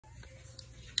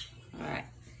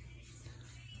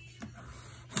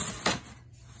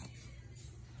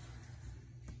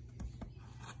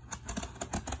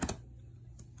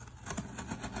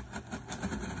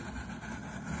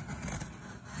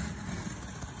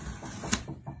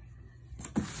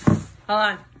Hold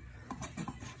on.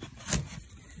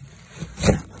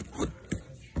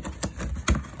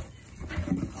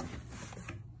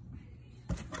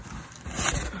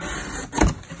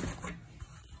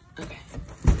 Okay.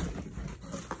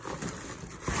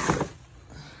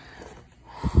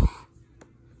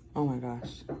 Oh my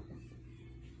gosh.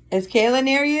 Is Kayla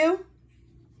near you?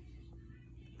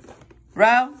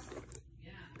 Ro?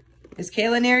 Yeah. Is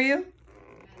Kayla near you?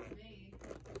 That's me.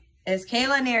 Is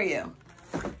Kayla near you?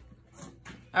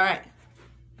 All right.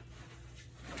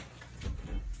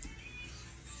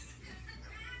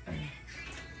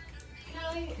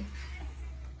 Kelly.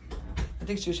 I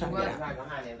think she was trying to get out. Right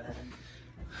behind it, but...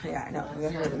 Yeah, I know. We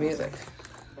gotta hear the music.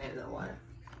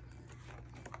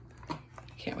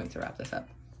 Can't wait to wrap this up.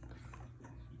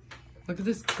 Look at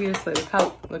this clear slate.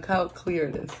 Look how clear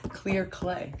it is. Clear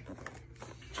clay.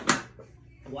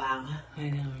 Wow. I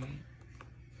know, right?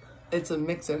 It's a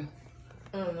mixer.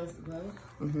 Oh, that's the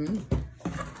Mm-hmm.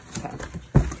 Okay.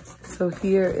 So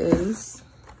here is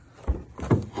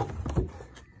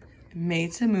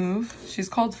Made to Move. She's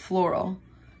called Floral.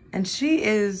 And she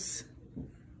is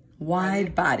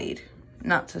wide-bodied,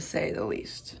 not to say the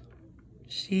least.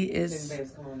 She is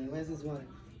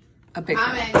a big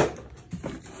one.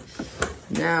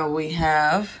 Now we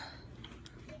have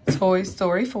Toy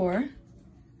Story 4.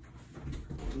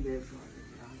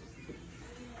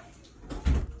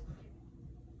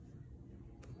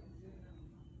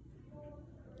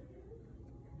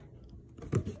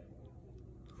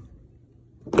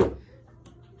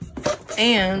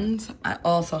 And I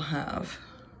also have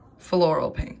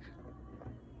Floral Pink.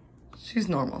 She's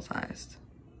normal sized.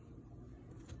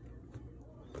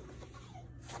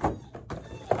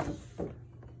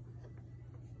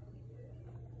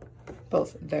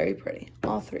 Both very pretty,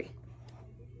 all three.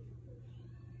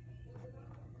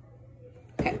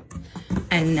 Okay,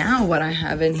 and now what I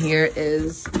have in here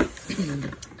is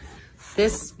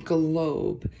this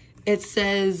globe. It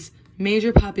says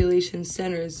major population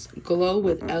centers glow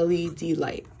with LED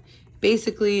light.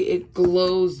 Basically, it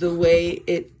glows the way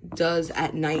it does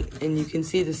at night, and you can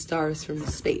see the stars from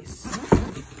space,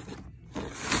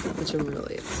 which I'm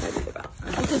really excited about.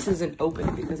 I hope this isn't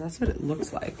open because that's what it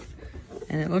looks like.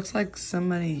 And it looks like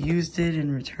somebody used it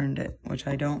and returned it, which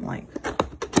I don't like. It's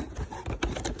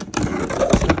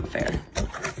not fair.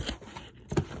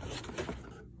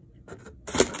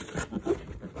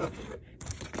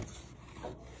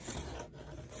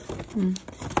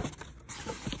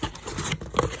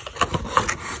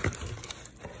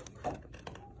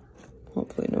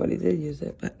 Hopefully nobody did use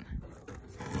it, but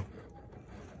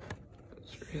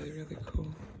it's really, really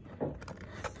cool.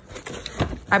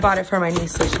 I bought it for my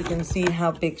niece so she can see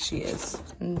how big she is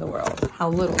in the world, how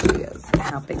little she is, and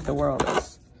how big the world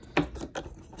is.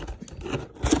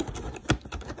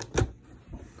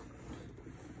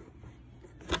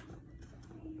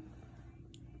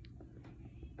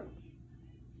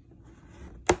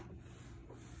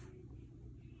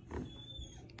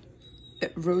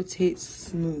 It rotates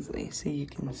smoothly so you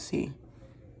can see.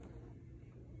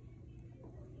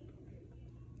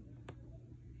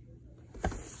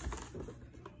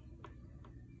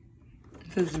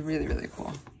 This is really, really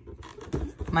cool.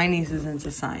 My niece is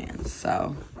into science,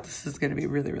 so this is gonna be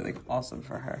really, really awesome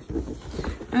for her.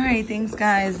 All right, thanks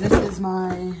guys. This is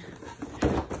my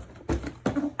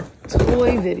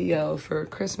toy video for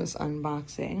Christmas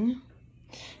unboxing.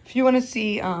 If you wanna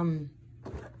see my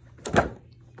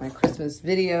Christmas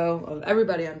video of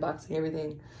everybody unboxing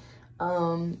everything,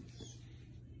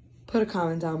 put a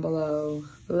comment down below.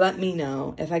 Let me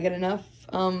know. If I get enough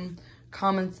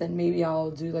comments, then maybe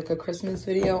I'll do like a Christmas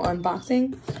video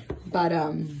unboxing. But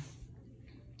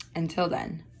until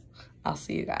then, I'll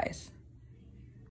see you guys.